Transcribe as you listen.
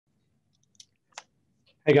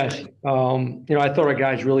Hey guys, I thought our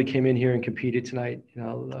guys really came in here and competed tonight.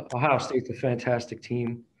 Ohio State's a fantastic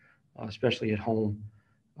team, especially at home.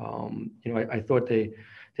 I thought they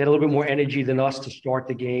had a little bit more energy than us to start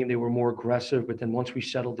the game. They were more aggressive, but then once we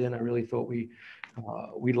settled in, I really thought we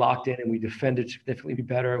locked in and we defended significantly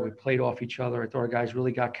better. We played off each other. I thought our guys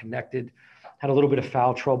really got connected. Had a little bit of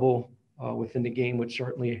foul trouble within the game, which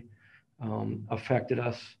certainly affected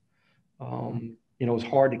us. It was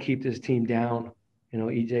hard to keep this team down.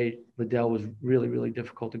 EJ Liddell was really, really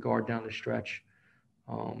difficult to guard down the stretch.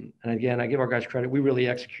 And again, I give our guys credit. We really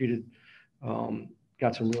executed,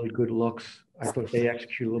 got some really good looks. I thought they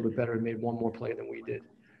executed a little bit better and made one more play than we did.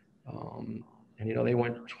 They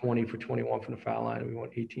went 20 for 21 from the foul line, and we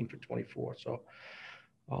went 18 for 24. So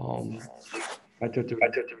I thought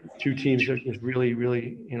the two teams that just really,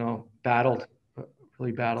 really, battled,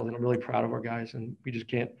 really battled, and I'm really proud of our guys. And we just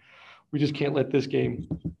can't let this game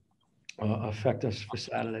affect us for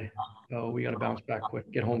Saturday. So we got to bounce back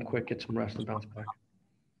quick, get home quick, get some rest, and bounce back.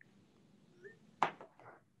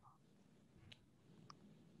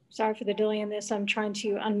 Sorry for the delay in this. I'm trying to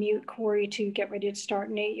unmute Corey to get ready to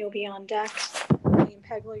start. Nate, you'll be on deck. William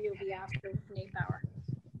Pegler, you'll be after Nate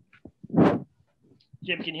Bauer.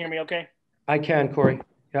 Jim, can you hear me okay? I can, Corey.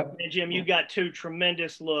 Yep. And Jim, you got two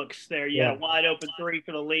tremendous looks there. You had a wide open three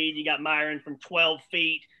for the lead. You got Myron from 12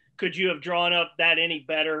 feet. Could you have drawn up that any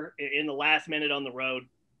better in the last minute on the road?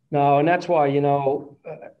 No, and that's why,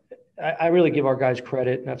 I really give our guys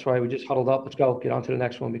credit. That's why we just huddled up. Let's go, get on to the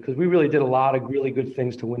next one, because we really did a lot of really good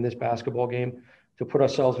things to win this basketball game, to put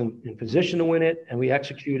ourselves in position to win it, and we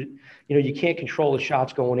executed. You can't control the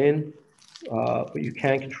shots going in, but you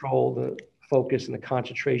can control the focus and the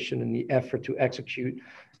concentration and the effort to execute.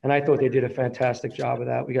 And I thought they did a fantastic job of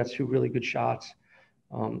that. We got two really good shots.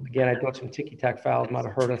 Again, I thought some ticky-tack fouls might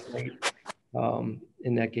have hurt us late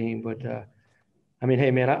in that game. But,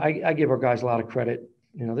 hey, man, I give our guys a lot of credit.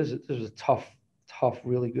 This is a tough,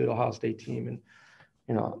 really good Ohio State team.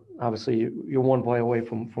 And, obviously you're one play away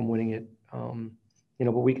from winning it.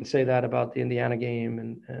 But we can say that about the Indiana game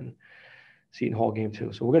and Seton Hall game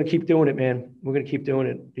too. So we're going to keep doing it, man. We're going to keep doing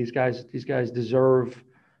it. These guys deserve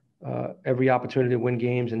every opportunity to win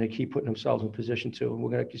games, and they keep putting themselves in position to. And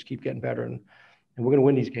we're going to just keep getting better, and we're going to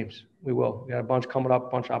win these games. We will. We got a bunch coming up, a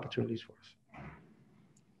bunch of opportunities for us.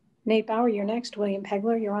 Nate Bauer, you're next. William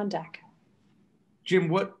Pegler, you're on deck. Jim,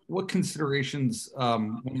 what considerations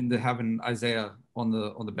went into having Isaiah on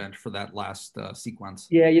the bench for that last sequence?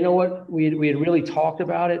 Yeah, you know what? We had really talked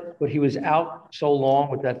about it, but he was out so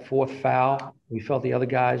long with that fourth foul. We felt the other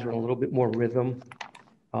guys were in a little bit more rhythm.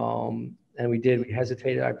 And we did. We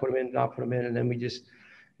hesitated. I put him in, not put him in. And then we just,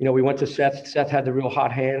 we went to Seth. Seth had the real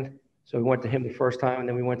hot hand. So we went to him the first time, and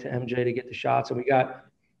then we went to MJ to get the shots. And we got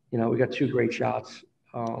two great shots.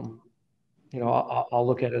 I'll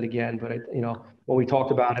look at it again. But, when we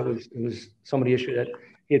talked about it, it was some of the issue that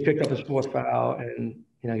he had picked up his fourth foul, and,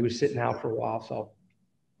 he was sitting out for a while. So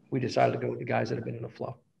we decided to go with the guys that have been in the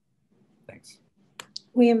flow. Thanks.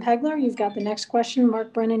 William Pegler, you've got the next question.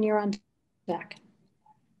 Mark Brennan, you're on deck.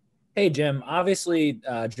 Hey, Jim. Obviously,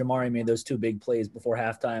 Jamari made those two big plays before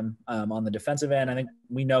halftime on the defensive end. I think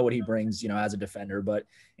we know what he brings, as a defender. But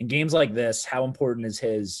in games like this, how important is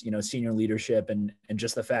his, senior leadership and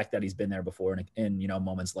just the fact that he's been there before in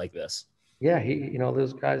moments like this? Yeah,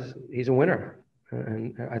 those guys, he's a winner.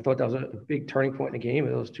 And I thought that was a big turning point in the game,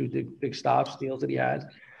 those two big stops, steals that he had.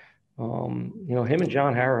 Him and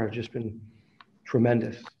John Harrar have just been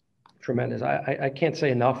tremendous. I can't say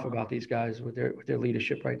enough about these guys with their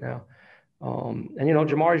leadership right now. And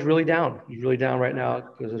Jamari's really down. He's really down right now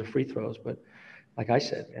because of the free throws. But like I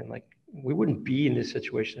said, man, we wouldn't be in this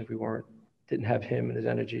situation if we didn't have him and his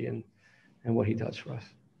energy and what he does for us.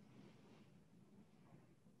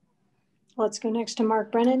 Let's go next to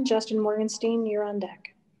Mark Brennan. Justin Morgenstein, you're on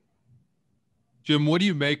deck. Jim, what do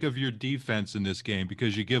you make of your defense in this game?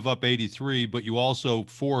 Because you give up 83, but you also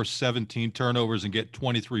force 17 turnovers and get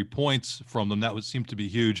 23 points from them. That would seem to be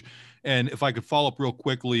huge. And if I could follow up real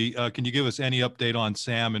quickly, can you give us any update on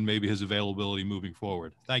Sam and maybe his availability moving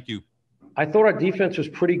forward? Thank you. I thought our defense was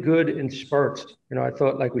pretty good in spurts. I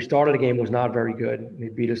thought we started the game was not very good. They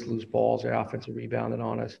beat us loose balls. Their offensive rebounded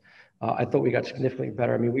on us. I thought we got significantly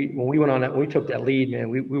better. When we went on that, when we took that lead, man,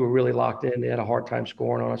 we were really locked in. They had a hard time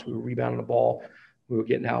scoring on us. We were rebounding the ball. We were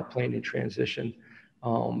getting out, playing in transition.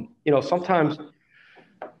 Sometimes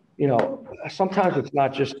it's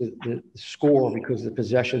not just the score because the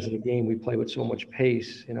possessions of the game, we play with so much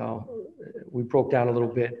pace. We broke down a little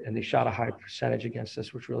bit, and they shot a high percentage against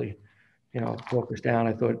us, which really, broke us down.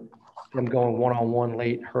 I thought them going one-on-one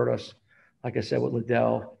late hurt us, like I said, with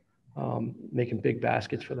Liddell, making big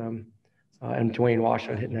baskets for them. and Dwayne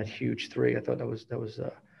Washington hitting that huge three. I thought those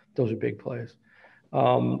are big plays.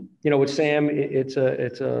 With Sam, it's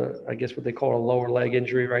I guess what they call a lower leg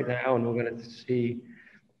injury right now, and we're going to see,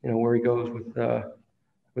 where he goes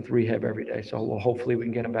with rehab every day. So hopefully we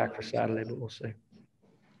can get him back for Saturday, but we'll see.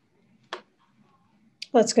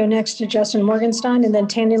 Let's go next to Justin Morgenstein, and then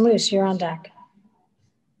Tandy Luce, you're on deck.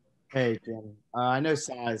 Hey, Jim. I know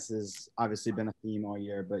size has obviously been a theme all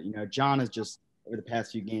year, but, John has just, over the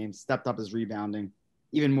past few games, stepped up his rebounding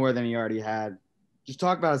even more than he already had. Just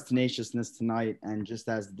talk about his tenaciousness tonight and just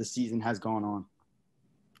as the season has gone on.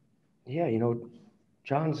 Yeah,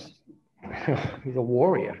 John's he's a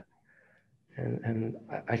warrior. And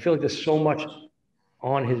I feel like there's so much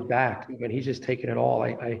on his back. I mean, he's just taking it all.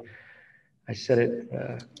 I said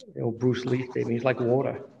it, Bruce Lee statement. He's like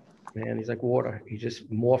water, man. He's like water. He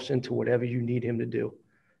just morphs into whatever you need him to do.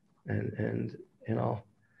 And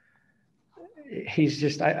he's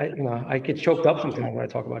just, I get choked up sometimes when I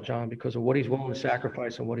talk about John because of what he's willing to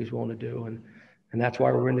sacrifice and what he's willing to do. And that's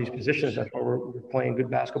why we're in these positions. That's why we're playing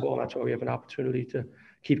good basketball. And that's why we have an opportunity to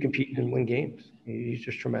keep competing and win games. He's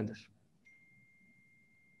just tremendous.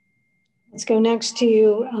 Let's go next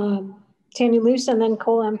to Tandy Luce and then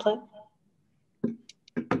Cole Emplett.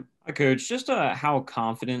 Hi, Coach. Just how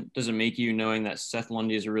confident does it make you knowing that Seth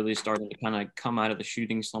Lundy is really starting to kind of come out of the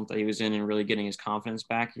shooting slump that he was in and really getting his confidence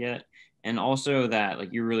back yet? And also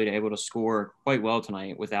that you're really able to score quite well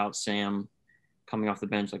tonight without Sam coming off the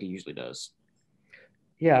bench like he usually does.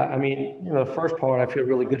 Yeah, I mean, the first part, I feel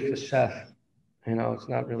really good for Seth. It's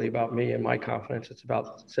not really about me and my confidence. It's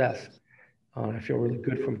about Seth. I feel really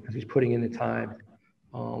good for him because he's putting in the time.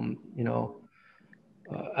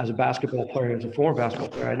 As a basketball player, as a former basketball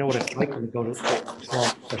player, I know what it's like to go to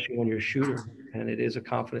slump, especially when you're a shooter. And it is a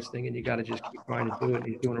confidence thing, and you got to just keep trying to do it.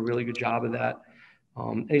 He's doing a really good job of that.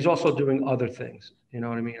 And he's also doing other things. You know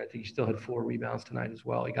what I mean? I think he still had 4 rebounds tonight as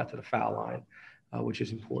well. He got to the foul line, which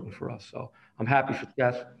is important for us. So I'm happy for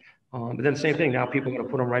Seth. But then same thing. Now people are going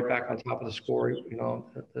to put him right back on top of the score,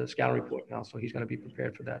 the scouting report now. So he's going to be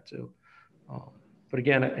prepared for that too. But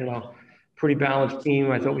again, pretty balanced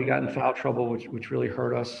team. I thought we got in foul trouble, which really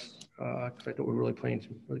hurt us because I thought we were really playing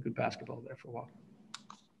some really good basketball there for a while.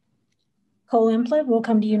 Cole Emplett, we'll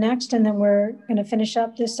come to you next, and then we're going to finish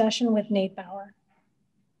up this session with Nate Bauer.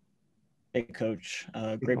 Hey, Coach.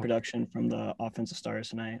 Great production from the offensive starters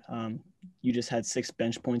tonight. You just had 6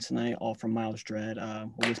 bench points tonight, all from Miles Dredd.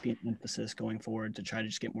 Will this be an emphasis going forward to try to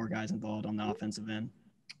just get more guys involved on the offensive end?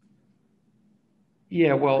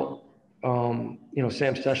 Yeah, well,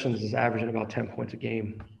 Sam Sessions is averaging about 10 points a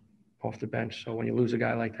game off the bench. So when you lose a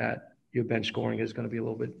guy like that, your bench scoring is going to be a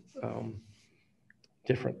little bit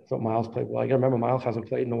different. So Miles played well. You got to remember, Miles hasn't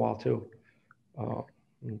played in a while too. So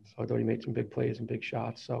I thought he made some big plays and big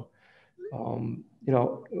shots. So,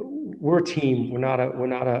 we're a team. We're not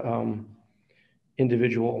a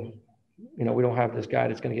individual. We don't have this guy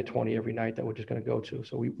that's going to get 20 every night that we're just going to go to.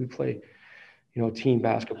 So we play, team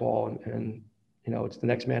basketball and it's the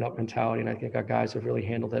next man up mentality. And I think our guys have really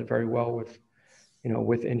handled that very well with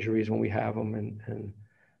injuries when we have them and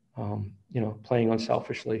playing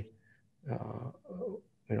unselfishly,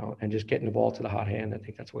 and just getting the ball to the hot hand. I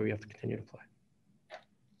think that's where we have to continue to play.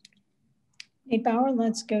 Nate Bauer,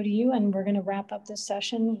 let's go to you, and we're going to wrap up this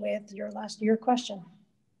session with your question.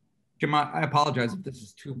 Jim, I apologize if this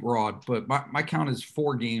is too broad, but my count is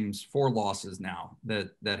 4 games, 4 losses now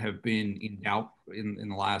that have been in doubt in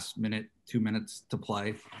the last 2 minutes to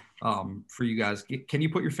play for you guys. Can you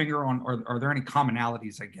put your finger on, are there any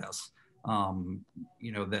commonalities, I guess,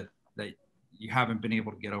 that you haven't been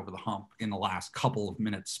able to get over the hump in the last couple of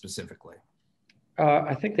minutes specifically?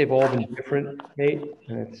 I think they've all been different, Nate,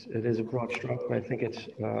 and it is a broad stroke, but I think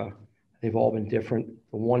they've all been different.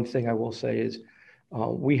 The one thing I will say is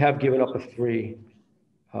we have given up a 3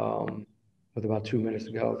 with about 2 minutes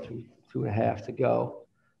to go, 2.5 to go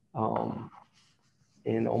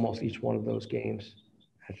in almost each one of those games.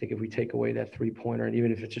 I think if we take away that 3-pointer, and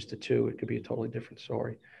even if it's just a 2, it could be a totally different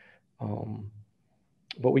story.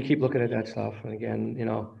 But we keep looking at that stuff. And again,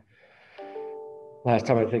 last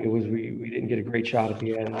time I think it was we didn't get a great shot at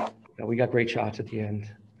the end. We got great shots at the end.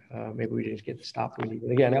 Maybe we didn't get the stop we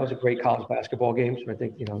needed. Again, that was a great college basketball game. So I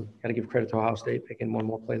think, got to give credit to Ohio State picking one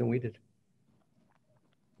more play than we did.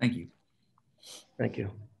 Thank you. Thank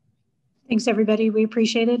you. Thanks, everybody. We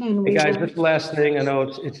appreciate it. And hey, guys, just the last thing. I know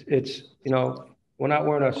it's we're not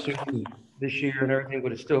wearing our suits this year and everything,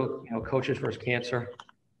 but it's still, coaches versus cancer.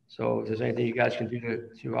 So if there's anything you guys can do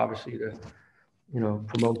to obviously to,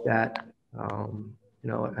 promote that. I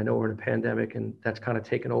know we're in a pandemic and that's kind of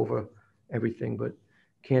taken over everything, but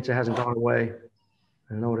cancer hasn't gone away.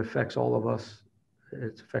 I know it affects all of us.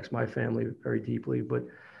 it affects my family very deeply. But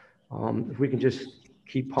if we can just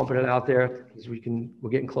keep pumping it out there, because we're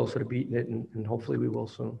getting closer to beating it, and hopefully we will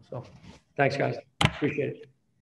soon. So thanks, guys. Appreciate it.